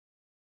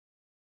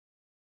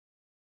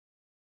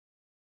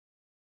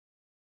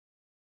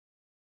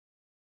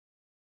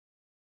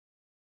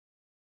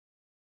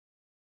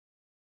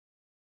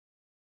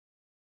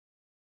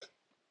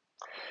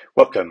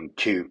Welcome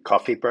to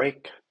Coffee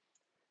Break.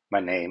 My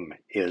name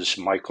is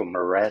Michael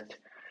Moret,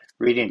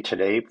 reading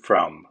today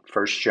from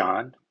 1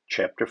 John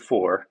chapter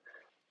 4,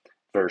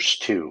 verse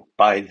 2.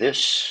 By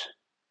this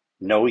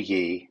know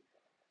ye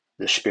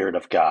the Spirit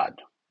of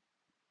God.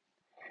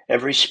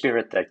 Every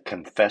spirit that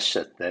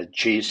confesseth that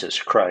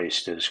Jesus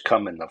Christ is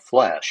come in the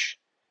flesh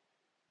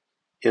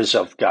is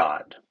of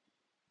God.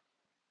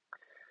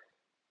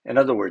 In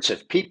other words,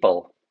 if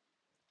people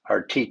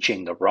are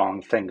teaching the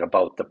wrong thing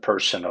about the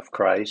person of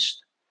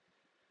Christ,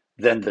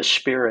 then the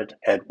spirit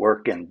at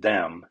work in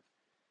them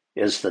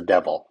is the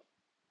devil.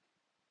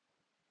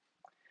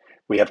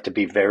 We have to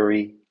be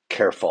very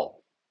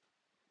careful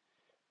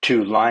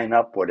to line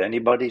up what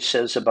anybody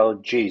says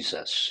about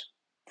Jesus,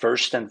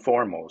 first and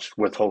foremost,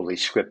 with Holy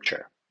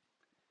Scripture.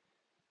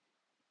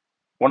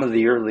 One of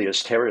the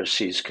earliest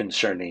heresies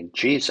concerning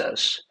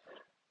Jesus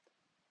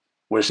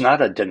was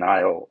not a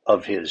denial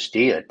of his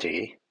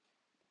deity.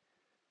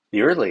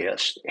 The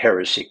earliest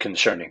heresy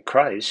concerning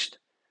Christ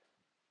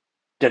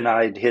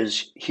denied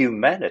his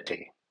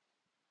humanity.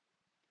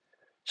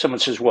 Someone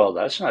says, well,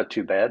 that's not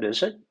too bad,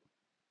 is it?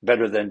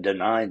 Better than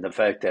denying the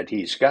fact that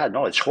he's God.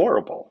 No, it's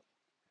horrible.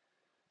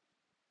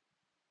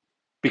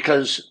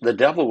 Because the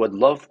devil would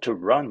love to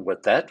run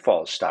with that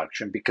false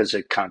doctrine because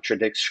it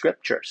contradicts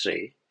Scripture,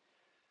 see?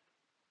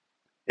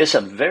 It's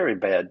a very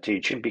bad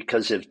teaching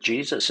because if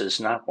Jesus is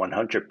not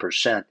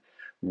 100%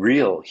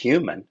 real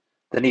human,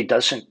 then he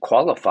doesn't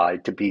qualify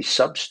to be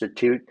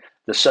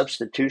the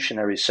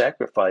substitutionary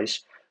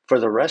sacrifice for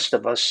the rest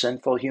of us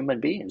sinful human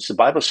beings. The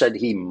Bible said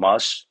he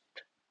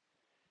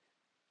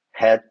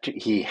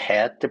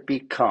had to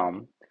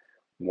become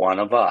one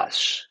of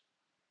us.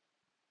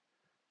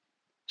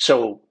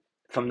 So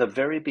from the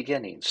very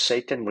beginning,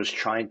 Satan was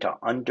trying to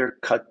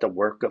undercut the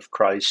work of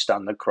Christ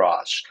on the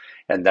cross.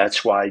 And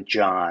that's why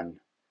John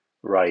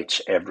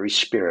writes, every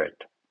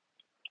spirit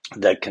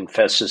that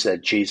confesses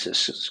that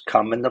Jesus has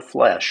come in the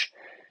flesh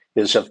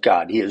is of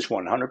God. He is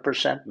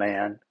 100%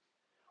 man,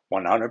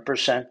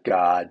 100%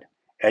 God.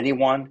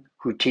 Anyone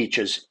who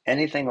teaches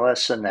anything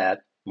less than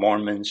that,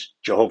 Mormons,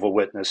 Jehovah's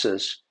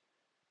Witnesses,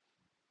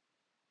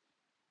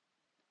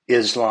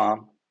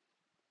 Islam,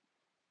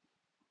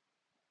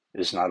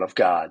 is not of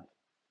God.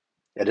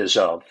 It is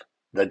of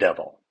the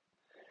devil.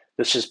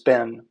 This has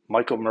been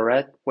Michael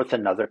Moret with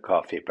another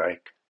coffee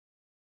break.